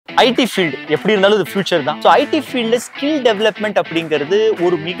IT field எப்படி இருந்தாலும் இது ஃபியூச்சர் தான். ஸோ ஐடி ஃபீல்டில் ஸ்கில் டெவலப்மெண்ட் அப்படிங்கிறது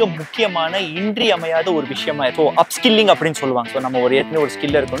ஒரு மிக முக்கியமான இன்றியமையாத ஒரு விஷயமா இருக்கும். ஸோ அப்ஸ்கில்லிங் அப்படின்னு சொல்லுவாங்க. ஸோ நம்ம ஏற்கனவே ஒரு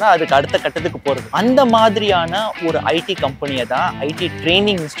ஸ்கில் இருக்கோம்னா அதுக்கு அடுத்த கட்டத்துக்கு போகிறது. அந்த மாதிரியான ஒரு ஐடி கம்பெனியை தான் ID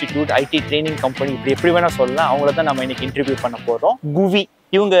training institute, ID training company இப்படி எப்படி வேணா சொல்லலாம், அவங்கள தான் நம்ம இன்னைக்கு இன்டர்வியூ பண்ண போகிறோம். குவி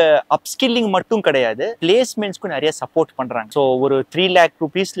இவங்க அப்ஸ்கில்லிங் மட்டும் கிடையாது, பிளேஸ்மெண்ட்ஸ்க்கும் நிறைய சப்போர்ட் பண்றாங்க. ஸோ ஒரு 3 lakh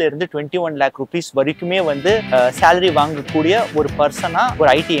rupeesல இருந்து 21 lakh rupees வரைக்குமே வந்து சேலரி வாங்கக்கூடிய ஒரு பர்சனா, ஒரு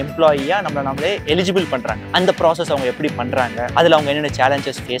ஐடி எம்ப்ளாயியா நம்மளே எலிஜிபிள் பண்றாங்க. அந்த ப்ராசஸ் அவங்க எப்படி பண்றாங்க, அதுல அவங்க என்னென்ன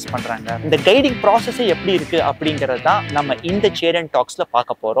சேலஞ்சஸ் ஃபேஸ் பண்றாங்க, இந்த கைடிங் ப்ராசஸே எப்படி இருக்கு அப்படிங்கறது தான் நம்ம இந்த சேரன் டாக்ஸ்ல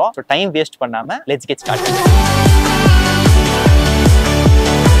பார்க்க போறோம். ஸோ டைம் வேஸ்ட் பண்ணாம let's get started.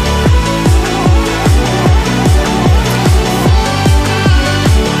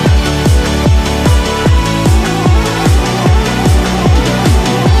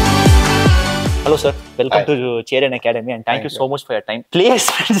 Hello sir, welcome to Cheran Academy and thank you so much for your time.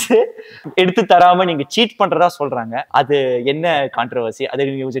 Placements எடுத்து தராம நீங்க சீட் பண்றதா சொல்றாங்க. அது என்ன கான்ட்ரோவர்சி? அதை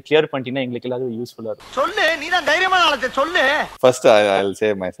நீங்க கொஞ்சம் கிளியர் பண்ணிட்டீங்கன்னா எங்களுக்கு எல்லாரும் யூஸ்ஃபுல்லா இருக்கும். சொல்லு, நீ தான் தைரியமான ஆளு, சொல்லு. First I'll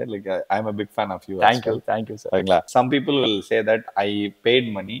say myself, like I'm a big fan of you. Thank you sir. Some people will say that I paid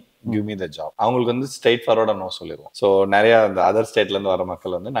money, give me the job. அவங்களுக்கு வந்து ஸ்ட்ரெயிட் ஃபார்வர்டா நோ சொல்லிடுவோம். ஸோ நிறைய அந்த அதர் ஸ்டேட்ல இருந்து வர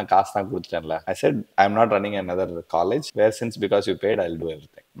மக்கள் வந்து நான் காசு தான் கொடுத்துட்டேன்ல. I said I'm not running another college where since because you paid I'll do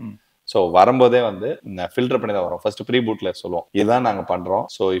everything. So வரும்போதே வந்து ஃபில்டர் பண்ணி தான் வரும். ஃபர்ஸ்ட் ப்ரீ பூட்ல சொல்லுவோம், இதுதான் நாங்க பண்றோம்.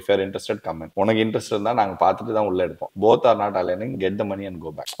 So if your interested comment, உனக்கு இன்ட்ரெஸ்ட் இருந்தா நாங்க பார்த்துட்டு தான் உள்ள எடுப்போம். Both are not aligning, get the money and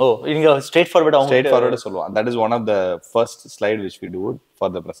go back. ஓ, நீங்க ஸ்ட்ரெயிட் ஃபார்வர்ட் சொல்லுவோம். That is one of the first slide which we do for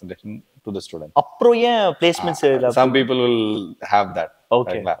the presentation to the student. அப்புறம் ஏன் placements some people will have that.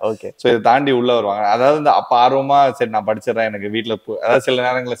 Okay. So இத தாண்டி உள்ள வருவாங்க. அதாவது இந்த அப்ப ஆர்வமா சரி நான் படிச்சிடறேன், எனக்கு வீட்டுல அதாவது சில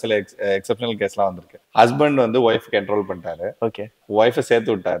நேரங்கள்ல சில எக்ஸெப்ஷனல் கேஸ்லாம் வந்திருக்கு. ஹஸ்பண்ட் வந்து ஒய்ஃப் கண்ட்ரோல் பண்ணிட்டாரு, ஓகே, ஒய்ஃபை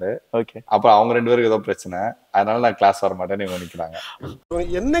சேர்த்து விட்டாரு, ஓகே. அப்புறம் அவங்க 2 பேருக்கு ஏதோ பிரச்சனை, அதனால நான் கிளாஸ் வர மாட்டேன்னு இவங்க நிக்கிறாங்க.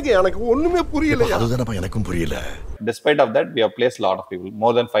 என்னங்க எனக்கு ஒண்ணுமே புரியல. அதுதானப்பா எனக்கும் புரியல. Despite of that we have placed lot of people,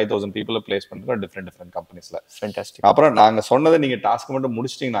 more than 5,000 people place பண்ணிருக்கோம் different companiesல. Fantastic. அப்புறம் நாங்க சொன்னதை நீங்க டாஸ்க் மட்டும்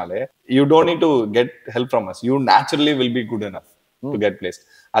முடிச்சிட்டீங்கனாலே you don't need to get help from us, you naturally will be good enough to get placed.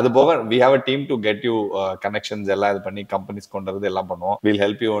 அது போக we have a team to get you connections எல்லாம் இது பண்ணி கம்பெனிஸ் கொண்டு வரது எல்லாம் பண்ணுவோம். we'll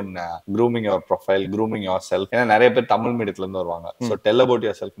help you in grooming your profile, grooming yourself. ஏன்னா நிறைய பேர் தமிழ் மீடியத்துல இருந்து வருவாங்க. so tell about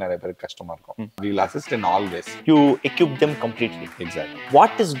yourself நிறைய பேருக்கு கஷ்டமா இருக்கும். we will assist in all ways. You equip them completely. Exactly.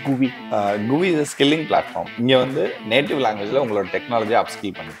 What is GUVI? GUVI is a skilling platform. இங்க வந்து நேட்டிவ் லாங்குவேஜ்ல உங்களோட டெக்னாலஜி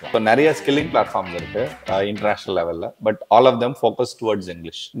அப்ஸ்கில் பண்ணிக்கலாம். so நிறைய skilling platforms இருக்கு இன்டர்நேஷனல் லெவல்ல, but all of them focus towards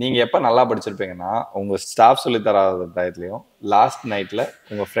English. நீங்க எப்ப நல்லா படிச்சிருப்பீங்கன்னா உங்க ஸ்டாஃப் சொல்லி தராத டயத்துலயும் லாஸ்ட் நைட்ல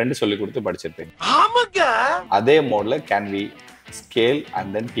உங்க ஃப்ரெண்ட் சொல்லி கொடுத்து படிச்சிருப்பீங்க. அதே மோட்ல can we scale and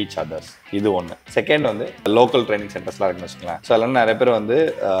then teach others. இது ஒன்று. செகண்ட் வந்து லோக்கல் ட்ரைனிங் சென்டர்ஸ்லாம் இருக்குன்னு வச்சுக்கலாம். ஸோ அதெல்லாம் நிறைய பேர் வந்து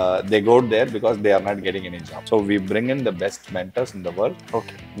தே கோ தேர் because they are not getting any job. So we bring in the best mentors in the world.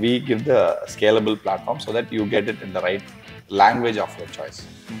 Okay. We give the scalable platform so that you get it in the right language of your choice.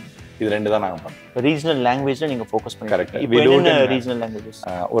 இது 2 தான் நாங்க பண்றோம். Regional லாங்குவேஜ்ல நீங்க focus பண்ணி correct. இப்போ என்ன regional languages?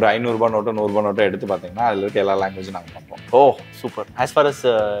 ஒரு 500 ரூபாய் நோட்டு 100 ரூபாய் நோட்டு எடுத்து பாத்தீங்கன்னா அதுல இருக்க எல்லா லாங்குவேஜும் நாங்க பண்றோம். ஓ super. as far as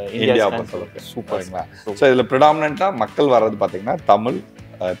India பொறுத்தவரைக்கும் சூப்பர்ங்களா. சோ இதுல predominant மக்கள் வர்றது பாத்தீங்கன்னா தமிழ்,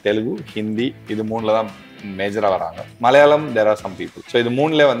 தெலுங்கு, ஹிந்தி, இது 3ல தான் மேஜரா வராங்க. Malayalam there are some people. so இது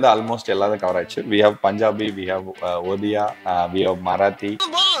 3ல வந்து ஆல்மோஸ்ட் எல்லாரும் கவர் ஆயிடுச்சு. we have Punjabi, we have Odia, we have Marathi.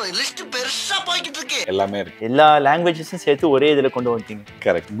 List பெருசா போயிட்டு இருக்கு. எல்லாமே இருக்கு. எல்லா லாங்குவேஜஸும் சேர்த்து ஒரே இதுல கொண்டு வந்துட்டீங்க.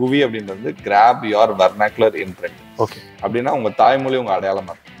 கரெக்ட். GUVI அப்படின்றது grab your vernacular imprint. Okay. அப்படின்னா உங்க தாய்மொழி உங்க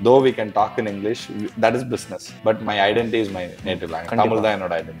அடையாளமா இருக்கு. though we can talk in English, that is business, but my identity is my native language. Tamil தான்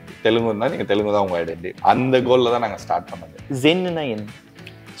என்னோட ஐடென்டிட்டி. தெலுங்கு தான் நீங்க தெலுங்கு தான் உங்க ஐடென்டிட்டி. அந்த கோல்ல தான் நாங்க ஸ்டார்ட் பண்ணது. ஜென்னா என்ன?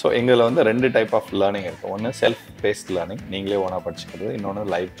 ஸோ எங்களில் வந்து 2 டைப் ஆஃப் லேர்னிங் இருக்குது. ஒன்று செல்ஃப் பேஸ்ட் லேர்னிங், நீங்களே ஓனாக படிச்சுக்கிறது. இன்னொன்று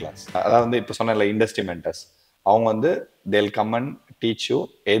லைவ் கிளாஸ். அதாவது வந்து இப்போ சொன்ன இண்டஸ்ட்ரி மென்டர்ஸ், அவங்க வந்து they'll come and teach you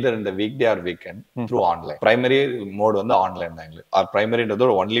either in the weekday or weekend through online. Primary mode வந்து ஆன்லைன் தான் எங்களுக்கு. R பிரைமரின்றது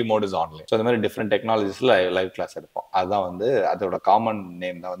only mode is online. So இந்த மாதிரி டிஃப்ரெண்ட் டெக்னாலஜிஸ்ல லைவ் கிளாஸ் எடுப்போம். அதுதான் வந்து அதோட காமன்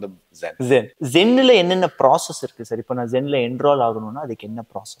நேம் தான் வந்து ஜென்ல என்னென்ன ப்ராசஸ் இருக்கு சார்? இப்போ நான் ஜென்ல என்ரோல் ஆகணும்னா அதுக்கு என்ன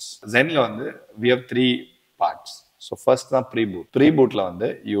ப்ராசஸ்? ஜென்ல வந்து we have 3 parts. So first தான் pre-boot. Pre-bootல வந்து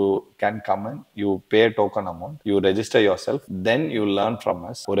you can come in, you pay token amount, you register yourself, then you learn from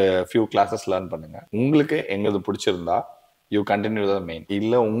us. ஒரு few classes learn பண்ணுங்க. உங்களுக்கு எங்களுக்கு பிடிச்சிருந்தா you continue the main.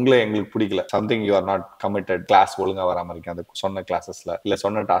 இல்ல உங்களை எங்களுக்கு பிடிக்கல, something you are not committed, class ஒழுங்கா வராம இருக்கு அந்த சொன்ன கிளாஸஸ்ல, இல்ல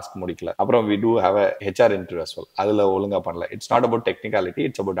சொன்ன டாஸ்க் முடிக்கல, அப்புறம் we do have a HR interview as well. அதுல ஒழுங்கா பண்ணல. It's not about technicality,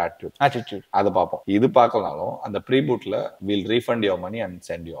 it's about attitude. அதை பார்ப்போம். இது பார்க்கலனாலும் அந்த pre-bootல we'll refund your money and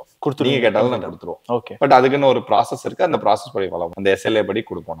send you off. நீங்க கேட்டாலும் நான் கொடுத்துருவோம். ஓகே. பட் அதுக்குன்னு ஒரு ப்ராசஸ் இருக்கு. அந்த ப்ராசஸ் படி ஃபாலோ அந்த SLA படி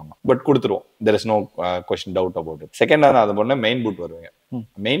கொடுப்போம் நம்ம. பட் கொடுத்துருவோம். there is no question doubt about it. Second அது பண்ண மெயின் பூட் வருவீங்க.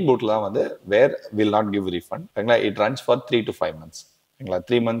 மெயின் பூட்ல தான் வந்து வேர் will not give refund. it runs for 3 to 5 months. ஓகேங்களா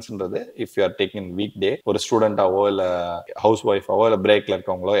 3 monthsன்றது if you are taking week day ஒரு ஸ்டூடெண்டாவோ இல்ல ஹவுஸ் ஒய்ஃபாவோ இல்ல பிரேக்ல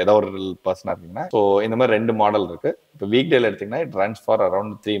இருக்கவங்களோ ஏதோ ஒரு பர்சனா இருக்கீங்கன்னா ஸோ இந்த மாதிரி 2 மாடல் இருக்கு. இப்போ வீக் டேல எடுத்தீங்கன்னா it runs for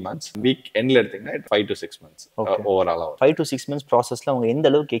around 3 months. Week எண்ட்ல எடுத்தீங்கன்னா 5 to 6 months overall. 5 to 6 months ப்ராசஸ்ல அவங்க எந்த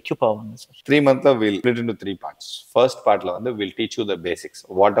அளவுக்கு எக்யூப் ஆவாங்க sir? 3 monthsல will split into 3 parts. First பார்ட்ல வந்து will teach you the basics,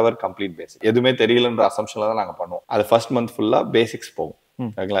 what ever complete பேசிக். எதுவுமே தெரியலன்ற அசம்ஷன்ல தான் நாங்க பண்ணுவோம். அது ஃபர்ஸ்ட் மந்த் ஃபுல்லா பேசிக்ஸ் போகும்.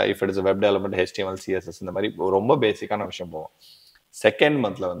 ஓகேங்களா if it's web development, HTML, CSS இந்த மாதிரி ரொம்ப பேசிக்கான விஷயம் போகும். செகண்ட்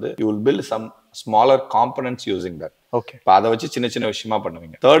மந்த்ல வந்து you will build some smaller components using that. Okay. இப்போ அதை வச்சு சின்ன சின்ன விஷயமா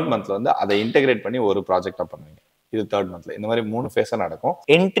பண்ணுவீங்க. தேர்ட் மந்த்ல வந்து அதை இன்டெகிரேட் பண்ணி ஒரு ப்ராஜெக்டா பண்ணுவீங்க. இது தேர்ட் மந்த்ல. இந்த மாதிரி 3 ஃபேஸா நடக்கும்.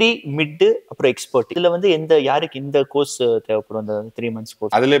 என்ட்ரி, மிட், அப்புறம் எக்ஸ்பர்ட். இதுல வந்து எந்த யாருக்கு இந்த கோர்ஸ் தேவைப்படும்? அந்த 3 months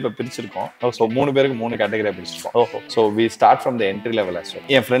கோர்ஸ் அதுல இப்ப பிரிச்சிருக்கோம். ஸோ 3 பேருக்கு 3 கேட்டகரியா பிரிச்சிருக்கோம். ஓஹோ. So we start from the entry level as well.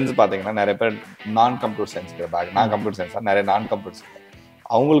 N friends பாத்தீங்கன்னா நிறைய பேர் நான் கம்ப்யூட்டர் சயின்ஸ் பேக், நான் கம்ப்யூட்டர் சயின்ஸ் தான், நிறைய நான் கம்ப்யூட்டர் சயின்ஸ்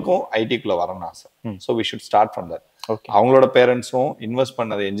அவங்களுக்கும் ஐடிக்குள்ள வரணும்னு ஆசை. So we should start from that. அவங்களோட பேரண்ட்ஸும் இன்வெஸ்ட்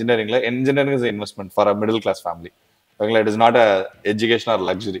பண்ணது இன்ஜினியரிங்ல. Engineering is investment for a middle class family. It is not a education R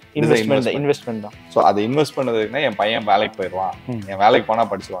luxury. Investment தான். ஸோ அதை இன்வெஸ்ட் பண்ணதுக்குன்னா என் பையன் வேலைக்கு போயிடுவான், என் வேலைக்கு போனா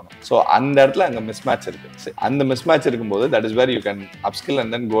படிச்சுவாங்க. ஸோ அந்த இடத்துல அங்க மிஸ் மேட்ச் இருக்கு. அந்த மிஸ் மேட்ச் இருக்கும்போது that is where you can upskill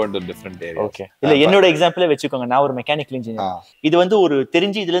and then go into different area. Okay. இல்ல என்னோட எக்ஸாம்பிளே வச்சுக்கோங்க. நான் ஒரு மெக்கானிக்கல் இன்ஜினியர். இது வந்து ஒரு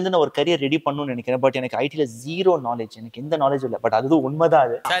தெரிஞ்சு இதுல இருந்து நான் ஒரு கரியர் ரெடி பண்ணணும்னு நினைக்கிறேன். பட் எனக்கு ஐடில ஜீரோ நாலேஜ், எனக்கு எந்த நாலேஜ் இல்லை. பட் அது உண்மைதான்.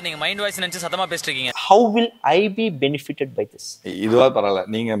 அது சார் நீங்க மைண்ட் வாய்ஸ் நினைச்சு சத்தமா பேசிட்டு இருக்கீங்க. How will I be benefited by this? இதுவா பரவாயில்ல.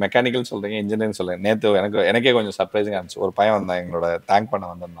 நீங்க மெக்கானிக்கல் சொல்றீங்க, இன்ஜினியரிங் சொல்றீங்க. நேத்து எனக்கே கொஞ்சம் சர்ப்ரைசிங்கா இருந்துச்சு. ஒரு பையன் வந்தா எங்களோட தேங்க் பண்ண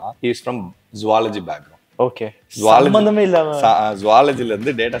வந்தா, he is from zoology background. Okay. சம்பந்தமே இல்லாம ஜுவாலஜில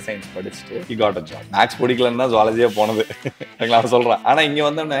இருந்து டேட்டா சயின்ஸ் படிச்சுட்டு he got a job. Maths பிடிக்கலன்னா ஜுவாலஜியே போனது. நான் சொல்றேன். ஆனா இங்க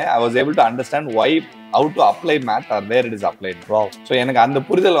வந்தோடனே I was able to understand why, how to apply math or where it is applied. Wow. So எனக்கு அந்த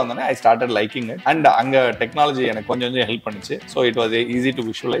புரிதல் வந்தோடனே I started liking it. And அங்க டெக்னாலஜி எனக்கு கொஞ்சம் ஹெல்ப் பண்ணுச்சு. So it was easy to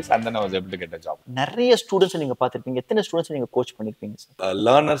visualize and then I was able to get a job. நிறைய students நீங்க பாத்திருப்பீங்க. எத்தனை ஸ்டூடண்ட்ஸ் நீங்க கோச் பண்ணிருப்பீங்க சார்?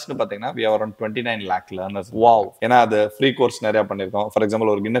 லேர்னர்ஸ்னு பாத்தீங்கன்னா we have around 29 lakh learners. Wow. ஏன்னா அது ஃப்ரீ கோர்ஸ் நிறைய பண்ணிருக்கோம். ஃபார்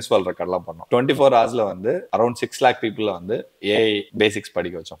எக்ஸாம்பிள் ஒரு கின்னஸ் வேர்ல்ட் ரெக்கார்ட்லாம் பண்ணோம். 24 hours வந்து அரௌண்ட் 6 lakh பீப்புள வந்து AI பேசிக்ஸ்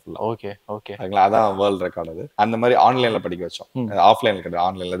படிக்க வச்சோம் ஃபுல்லா. Okay okay. அதான் வேர்ல்ட் ரெக்கார்ட். அது அந்த மாதிரி ஆன்லைன்ல படிக்க வச்சோம். ஆஃப்லைன்ல கிடையாது,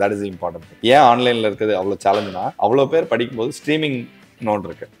 ஆன்லைன்ல. That is important. ஏன் ஆன்லைன்ல இருக்குது அவ்வளவு சேலஞ்சுனா, அவ்வளவு பேர் படிக்கும்போது ஸ்ட்ரீமிங் நோட்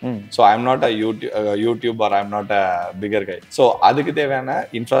இருக்கு. So I am not a YouTube R I am not a bigger guy. So அதுக்கு தேவையான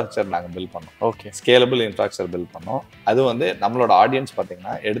இன்ஃப்ராஸ்ட்ரக்சர் நாங்கள் பில்ட் பண்ணோம். ஓகே. ஸ்கேலபிள் இன்ஃப்ராஸ்ட்ரக்சர் பில்ட் பண்ணோம். அது வந்து நம்மளோட ஆடியன்ஸ்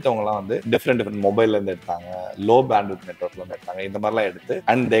பார்த்தீங்கன்னா எடுத்தவங்கலாம் வந்து டிஃப்ரெண்ட் மொபைல்ல இருந்து எடுத்தாங்க, லோ பேண்ட்வித் நெட்வொர்க்ல இருந்து எடுத்தாங்க. இந்த மாதிரிலாம் எடுத்து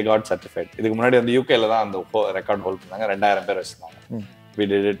அண்ட் தே காட் சர்டிஃபைட். இதுக்கு முன்னாடி வந்து யூகேல தான் அந்த ரெக்கார்ட் ஹோல்ட் பண்ணாங்க. 2000 பேர் வச்சிருந்தாங்க.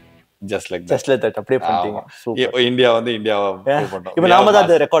 We did it just like that. அப்படியே பண்ணிட்டீங்க. சூப்பர். இந்தியாவை ப்ரூவ் பண்ணோம். இப்போ நாம தான்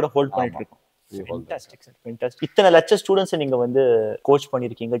அந்த ரெக்கார்ட் ஹோல்ட் பண்ணிட்டு இருக்கோம். Fantastic sir, fantastic. இத்தனை லட்ச ஸ்டூடெண்ட்ஸை நீங்க வந்து கோச்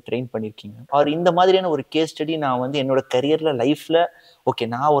பண்ணிருக்கீங்க, ட்ரெயின் பண்ணிருக்கீங்க. ஆர் இந்த மாதிரியான ஒரு கேஸ் ஸ்டடி நான் வந்து என்னோட கரியர்ல லைஃப்ல ஓகே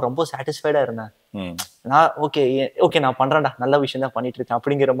நான் ரொம்ப சாட்டிஸ்ஃபைடா இருந்தேன், நான் ஓகே நான் பண்றேன்டா, நல்ல விஷயம் தான் பண்ணிட்டு இருக்கேன்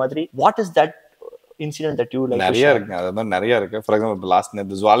அப்படிங்கிற மாதிரி. What is that incident that you like? நிறைய இருக்கு. அதான் நிறைய இருக்கு. ஃபார் எக்ஸாம்பிள் லாஸ்ட்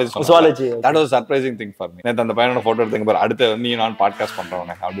நேத்து zoology that was a surprising thing for me. நேத்து அந்த பையனோட போட்டோ எடுத்தங்க பாரு, அடுத்து நீ நான் பாட்காஸ்ட்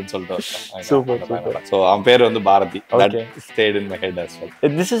பண்றவனே அப்படின்னு சொல்லிட்டு. சூப்பர். சோ அவன் பேர் வந்து Bharathi. that stayed in my head as well.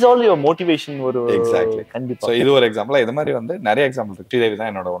 This is all your motivation. ஒரு எக்ஸாக்ட்லி. கண்டிப்பா. சோ இது ஒரு எக்ஸாம்பிள். இது மாதிரி வந்து நிறைய எக்ஸாம்பிள் இருக்கு. ஸ்ரீதேவி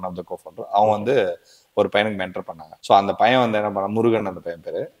தான் என்னோட ஒன் ஆஃப் த கோ-ஃபவுண்டர். அவன் வந்து ஒரு பையனுக்கு மென்டர் பண்ணாங்க. ஸோ அந்த பையன் வந்து என்ன பண்ண, முருகன் அந்த பையன்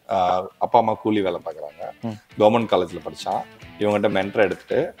பேரு. அப்பா அம்மா கூலி வேலை பார்க்குறாங்க. கவர்மெண்ட் காலேஜில் படித்தான். இவங்ககிட்ட மென்டர்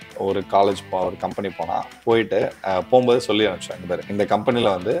எடுத்துட்டு ஒரு காலேஜ் ஒரு கம்பெனி போயிட்டு போகும்போது சொல்லி அனுப்பிச்சேன், இந்த கம்பெனியில்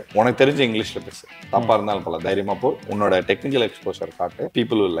வந்து உனக்கு தெரிஞ்ச இங்கிலீஷில் பேசு, தப்பாக இருந்தாலும் போல தைரியமாக போ, உன்னோட டெக்னிக்கல் எக்ஸ்போஷர் காட்டு,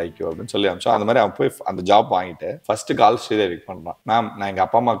 பீப்புள் வில் லைக் யூ அப்படின்னு சொல்லி அனுப்பிச்சோம். அந்த மாதிரி அவன் போய் அந்த ஜாப் வாங்கிட்டு ஃபர்ஸ்ட் கால் ஸ்ரீதேவிக்கு பண்ணுறான். நான் எங்கள்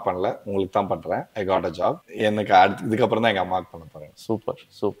அப்பா அம்மாவுக்கு பண்ணல, உங்களுக்கு தான் பண்ணுறேன். I got a job. எனக்கு இதுக்கப்புறம் தான் எங்கள் அம்மாவுக்கு பண்ண போகிறேன். Super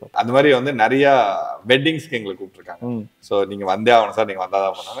super. அந்த மாதிரி வந்து நிறைய வெட்டிங்ஸ்க்கு எங்களை கூப்பிட்டுருக்காங்க. ஸோ நீங்க வந்தே ஆகணும் சார், நீங்க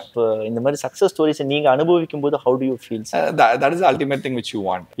வந்தாதான் பண்ணாங்க. இப்போ இந்த மாதிரி சக்சஸ் ஸ்டோரிஸ் நீங்க அனுபவிக்கும் போது how do you feel? That is the ultimate thing which you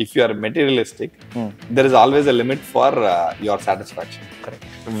want. If you are materialistic, there is always a limit for your satisfaction. Correct.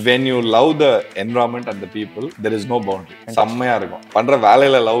 When you love the environment and the people, there is no boundary. செம்மையா இருக்கும். பண்ற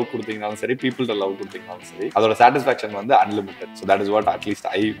வேலையில love கொடுத்தீங்கனாலும் சரி, பீப்புள்கிட்ட love கொடுத்தீங்கனாலும் சரி, அதோட satisfaction வந்து unlimited. So that is what at least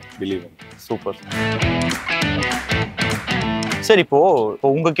I believe in. Super. Sir இப்போ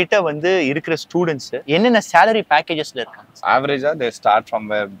உங்ககிட்ட வந்து இருக்கிற ஸ்டூடெண்ட்ஸ் என்னென்ன salary packagesல இருக்காங்க? Average they start from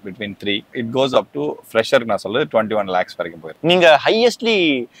between 3. It goes up to fresher நான் சொல்றது 21 lakhs வரைக்கும் போயிருக்கு. நீங்க highestly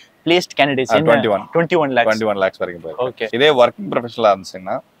placed candidates 21 lakhs வரைக்கும் போயிருக்கு. ஓகே. இதே வர்க்கிங் ப்ரொஃபஷனலா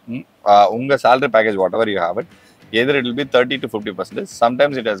இருந்துச்சுன்னா உங்க salary package whatever you have it, either it will be 30 to 50%.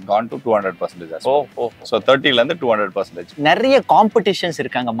 Sometimes it has gone to 200% as well. So 30 ல இருந்து 200%. நிறைய காம்படிஷன்ஸ்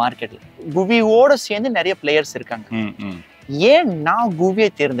இருக்காங்க மார்க்கெட்ல. குவியோட சேர்ந்து நிறைய பிளேயர்ஸ் இருக்காங்க. ஏன் நான் குவியை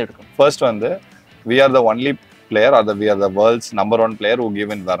தேர்ந்தெடுக்கணும்? ஃபர்ஸ்ட் வந்து we are the only player or we are the world's #1 player who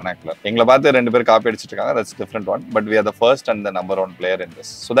give in vernacular. எங்களை பார்த்து 2 பேர் காப்பி அடிச்சிட்டு இருக்காங்க, that's different one, but we are the first and the #1 player in this,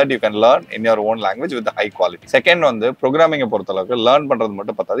 so that you can learn in your own language with the high quality. Second வந்து programming பொறுத்தளவுக்கு learn பண்றது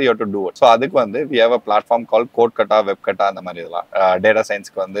மட்டும் பத்தாது, you have to do it. So அதுக்கு வந்து we have a platform called code kata, web kata அந்த மாதிரி இதெல்லாம். Data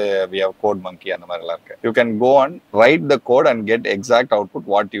science-க்கு வந்து we have code monkey அந்த மாதிரி எல்லாம் இருக்கு. You can go and write the code and get exact output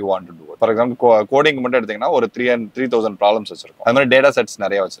what you want to do. For example, coding மட்டும் எடுத்தீங்கன்னா ஒரு 3000 problems வச்சிருக்கோம். அது மாதிரி data sets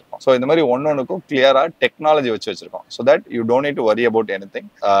நிறைய வச்சிருக்கோம். So இந்த மாதிரி ஒன்னொன்னுக்கும் clear-ஆ technology வச்சிருக்கோம், so that you don't need to worry about anything.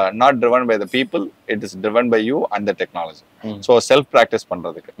 Not driven by the people, it is driven by you and the technology. So self practice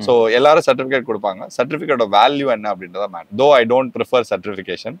பண்றதுக்கு. So எல்லாரும் certificate கொடுப்பாங்க. certificate of value என்ன அப்படின்றத matter. Though I don't prefer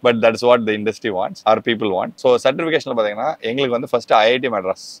certification, but that's what the industry wants or people want. So certificationல பாத்தீங்கன்னா எங்களுக்கு வந்து first IIT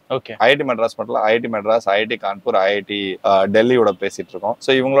Madras. Okay. IIT Madras மட்டும் இல்ல, IIT Madras, IIT Kanpur, IIT டெல்லியோட பேசிட்டு இருக்கோம்.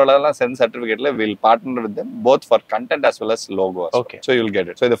 So இவங்களோட எல்லாம் send சர்டிபிகேட்ல we'll partner with them both for content as well as logo. Okay. So you'll get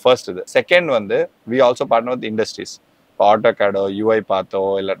it. So the first இது. Second வந்து we also partner with industries. ஆட்டோகேடோ, UI பார்த்தோ,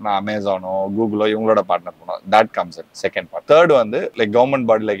 இல்லைன்னா அமேசானோ, கூகுளோ இவங்களோட partner பண்ணோம். That comes in second part. Third வந்து like government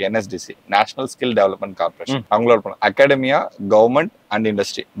பாடி like NSDC, national skill development corporation, அவங்களோட பண்ணோம். Academia, government and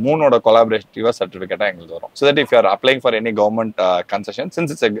industry மூணோட கொலாபரேட்டிவா சர்டிஃபிகேட்டா எங்களுக்கு வரும். So that if you are அப்ளைங் for any government concession,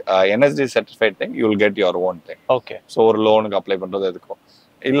 since it's NSDC certified thing, you will get your own thing. Okay. So ஒரு லோனுக்கு apply பண்றது எதுக்கும்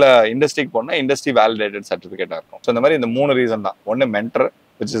இல்ல, இண்டஸ்ட்ரிக்கு போனா இண்டஸ்ட்ரி வேலிடேட்டட் சர்டிஃபிகேட்டா இருக்கும். ஸோ இந்த மாதிரி இந்த 3 ரீசன் தான். ஒன்னு mentor,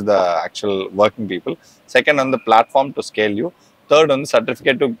 which is the actual working people. Second on the platform to scale you. Third on the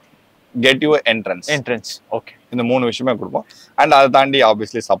certificate to get you entrance. Okay. இந்த 3 விஷயமே கொடுப்போம். அண்ட் அதை தாண்டி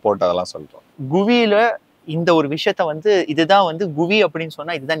ஆப்வியஸ்லி சப்போர்ட் அதெல்லாம் சொல்றோம். குவியில இந்த ஒரு விஷயத்த வந்து இதுதான் வந்து குவி அப்படின்னு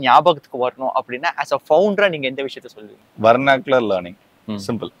சொன்னா இதுதான் ஞாபகத்துக்கு வரணும் அப்படின்னா as a founder நீங்க எந்த விஷயத்த சொல்லுவீங்க? Vernacular learning.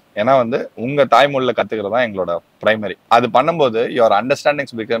 சிம்பிள். ஏன்னா வந்து உங்க தாய்மொழியில கத்துக்கிறது தான் எங்களோட பிரைமரி. அது பண்ணும்போது your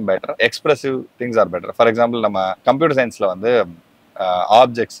understandings become better, expressive things are better. For example நம்ம கம்ப்யூட்டர் சயின்ஸ்ல வந்து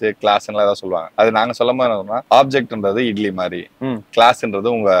ஆப்ஜெக்ட்ஸ் கிளாஸ்லாம் ஏதாவது சொல்லுவாங்க. அது நாங்க சொல்ல மாதிரி ஆப்ஜெக்ட்ன்றது இட்லி மாதிரி, கிளாஸ்ன்றது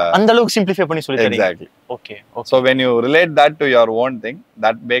உங்க அந்த அளவுக்கு சிம்பிளிஃபை பண்ணி சொல்லி தரீங்க. Exactly. Okay. So when you relate that to your own thing,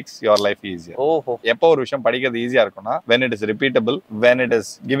 that makes your life easier. ஓஹோ. எப்போ ஒரு விஷயம் படிக்கிறது ஈஸியா இருக்கும்னா when it is repeatable, when it is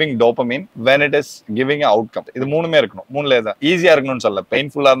giving dopamine, when it is giving an outcome. இது மூணுமே இருக்கணும். மூணுல தான் ஈஸியா இருக்கணும்னு சொல்ல,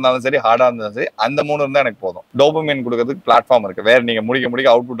 பெயின்ஃபுல்லா இருந்தாலும் சரி, ஹார்டா இருந்தாலும் சரி, அந்த 3 இருந்தா எனக்கு போதும். டோபமைன் கொடுக்கிறதுக்கு பிளாட்ஃபார்ம் இருக்கு. வேற நீங்க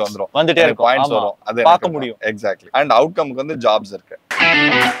முடிக்க அவுட்புட் வந்துரும், வந்துட்டே இருக்கும், பாயிண்ட்ஸ் வரும், அது பார்க்க முடியும். எக்ஸாக்ட்லி. அண்ட் அவுட்கம்க்கு வந்து ஜாப்ஸ் இருக்கு.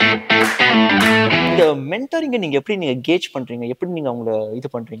 இந்த மென்டரிங்க நீங்க எப்படி கேஜ் பண்றீங்க, எப்படி நீங்க அவங்கள இது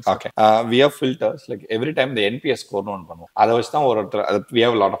பண்றீங்க? Okay. we have filters like every time the NPS score ஒன்னு பண்ணுவோம். அத வச்சு தான் ஒருத்தர் we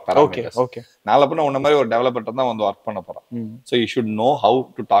have a lot of parameters. Okay. நாளை பின்ன உன்ன மாதிரி ஒரு டெவலப்பர் தான் வந்து வர்க் பண்ண போறோம். So you should know how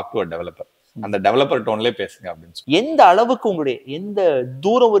to talk to a developer. அந்த டெவலப்பர் டோன்லயே பேசுங்க அப்படின்னு சொல்லி. எந்த அளவுக்கு உங்களுடைய எந்த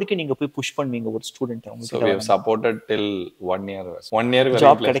தூரம் வரைக்கும் நீங்க போய் புஷ் பண்ணுவீங்க ஒரு student? So we have supported till 1 year. 1 year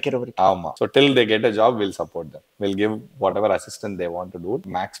job கிடைக்கிற வரைக்கும். ஆமா. So till they get a job, we'll support them. We'll give whatever assistance they want to do.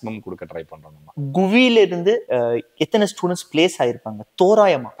 Maximum கொடுக்க ட்ரை பண்றோம் நம்ம. குவில இருந்து எத்தனை ஸ்டூடண்ட்ஸ் பிளேஸ் ஆயிருப்பாங்க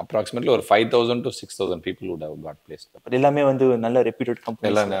தோராயமா? Approximately ஒரு 5000 to 6000 people would have got placed. எல்லாமே வந்து நல்ல ரெப்யூட்டட்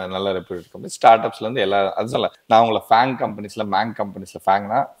கம்பெனிஸ். எல்லாம் நல்ல ரெப்யூட்டட் கம்பெனி. ஸ்டார்ட்அப்ஸ்ல இருந்து எல்லா அதுல நான் உங்கள FAANG கம்பெனிஸ்ல மேங் கம்பெனிஸ்ல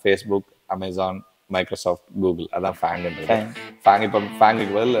ஃபேங்னா Facebook, Amazon, Microsoft, Google, அதான் ஃபேங்ன்றது. ஃபேங் இப்போ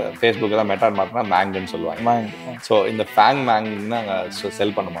ஃபேங்குக்கு பதில் ஃபேஸ்புக் தான் மெட்டா மார்க்னா மேங்க்னு சொல்லுவாங்க. ஸோ இந்த ஃபேங் மேங்க்னா நாங்கள்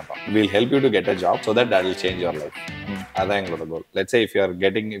செல் பண்ண மாட்டோம். Will help you to get a job so that will change your life. அதான் எங்களோட கோல். Let's say if you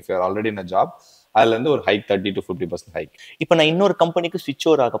are already in a job, அதுல இருந்து ஒரு ஹைக் 30 to 50% ஹைக். இப்போ நான் இன்னொரு கம்பெனிக்கு ஸ்விட்ச்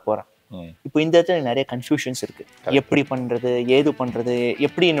ஓவர் ஆக போறேன். இப்போ இந்த இடத்துல நிறைய கன்ஃபியூஷன்ஸ் இருக்கு. எப்படி பண்றது, ஏது பண்றது,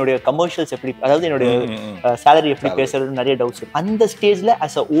 எப்படி என்னுடைய கமர்ஷியல்ஸ் எப்படி, அதாவது என்னுடைய சேலரி எப்படி பேசுறது, நிறைய டவுட்ஸ் இருக்கு. அந்த ஸ்டேஜ்ல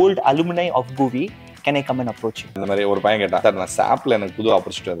as a old alumni of GUVI, can I come and approach you? இந்த மாதிரி ஒரு பையன் கேட்டா, சார் நான் சாப்ல எனக்கு புது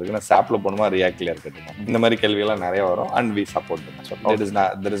ஆப்பர்ச்சுனிட்டி இருக்கு, நான் சாப்ல போணுமா ரியாக்ட்ல இருக்கட்டும், இந்த மாதிரி கேள்வியெல்லாம் நிறைய வரும். and we support them. So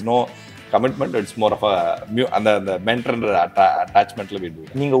there is no commitment, it's more of a அந்த mentor attachmentல we do.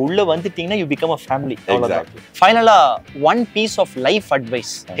 நீங்க உள்ள வந்துட்டீங்கன்னா you become a family. Exactly. ஃபைனலா one piece of life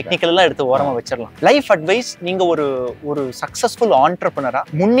advice, டெக்னிக்கலா எடுத்து ஓரமா வச்சிரலாம். லைஃப் அட்வைஸ், நீங்க ஒரு சக்சஸ்ஃபுல் ஆண்டர்பிரனரா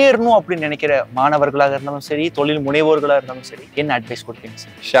முன்னேறணும் அப்படின்னு நினைக்கிற மாணவர்களாக இருந்தாலும் சரி, தொழில் முனைவோர்களா இருந்தாலும் சரி, என்ன அட்வைஸ் கொடுப்பீங்க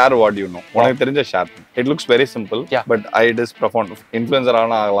sir? Share what you know. உங்களுக்கு தெரிஞ்ச share. It looks very simple, but it is profound. Influencer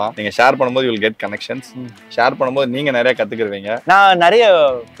ஆகலாம். நீங்க ஷேர் பண்ணும்போது you will get connections. Share பண்ணும்போது நீங்க நிறைய கத்துக்குவீங்க. நான் நிறைய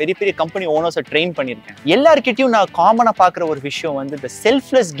பெரிய கம்பெனி ஓனர்ஸை ட்ரெயின் பண்ணியிருக்கேன். எல்லார்கிட்டயும் நான் காமனா பாக்குற ஒரு விஷயம் வந்து இந்த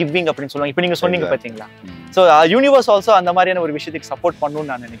செல்ஃப்லெஸ் கிவிங் அப்படின்னு சொல்லுவாங்க. இப்போ நீங்க சொன்னீங்க பாத்தீங்களா? சோ யூனிவர்ஸ் ஆல்சோ அந்த மாதிரியான ஒரு விஷயத்துக்கு சப்போர்ட்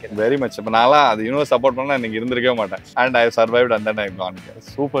பண்ணணும்னு நான் நினைக்கிறேன். Very much. இப்போ நான்லாம் அது யூனிவர்ஸ் சப்போர்ட் பண்ணா எனக்கு இருந்திருக்கவே மாட்டேன். and I survived and then I gone.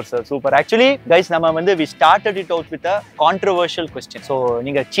 Super sir, super. Actually guys, நம்ம வந்து we started it out with a controversial question. So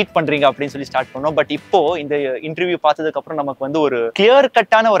நீங்க சீட் பண்றீங்க அப்படின்னு சொல்லி ஸ்டார்ட் பண்ணோம். பட் இப்போ இந்த இன்டர்வியூ பார்த்ததுக்கு அப்புறம் நமக்கு வந்து ஒரு கிளியர்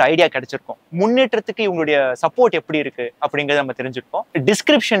கட்டான ஒரு ஐடியா கிடைச்சிருக்கும். முன்னேற்றத்துக்கு இவங்களுடைய சப்போர்ட் எப்படி இருக்கு அப்படிங்கறத நம்ம தெரிஞ்சுப்போம்.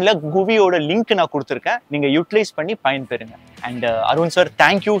 டிஸ்கிரிப்ஷன்ல குவியோட லிங்க் நான் கொடுத்திருக்கேன். நீங்க யூட்டிலைஸ் பண்ணி பயன்பெறுங்க. And Arun sir,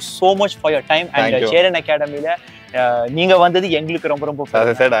 thank you so much for your time and Cheran Academy அகாடமில நீங்க வந்தது எங்களுக்கு ரொம்ப ரொம்ப As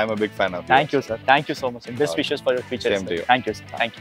I said, I am a big fan of you. Thank you, sir. Thank you so much. Best wishes for your future. Same to you. Thank you, sir. Thank you.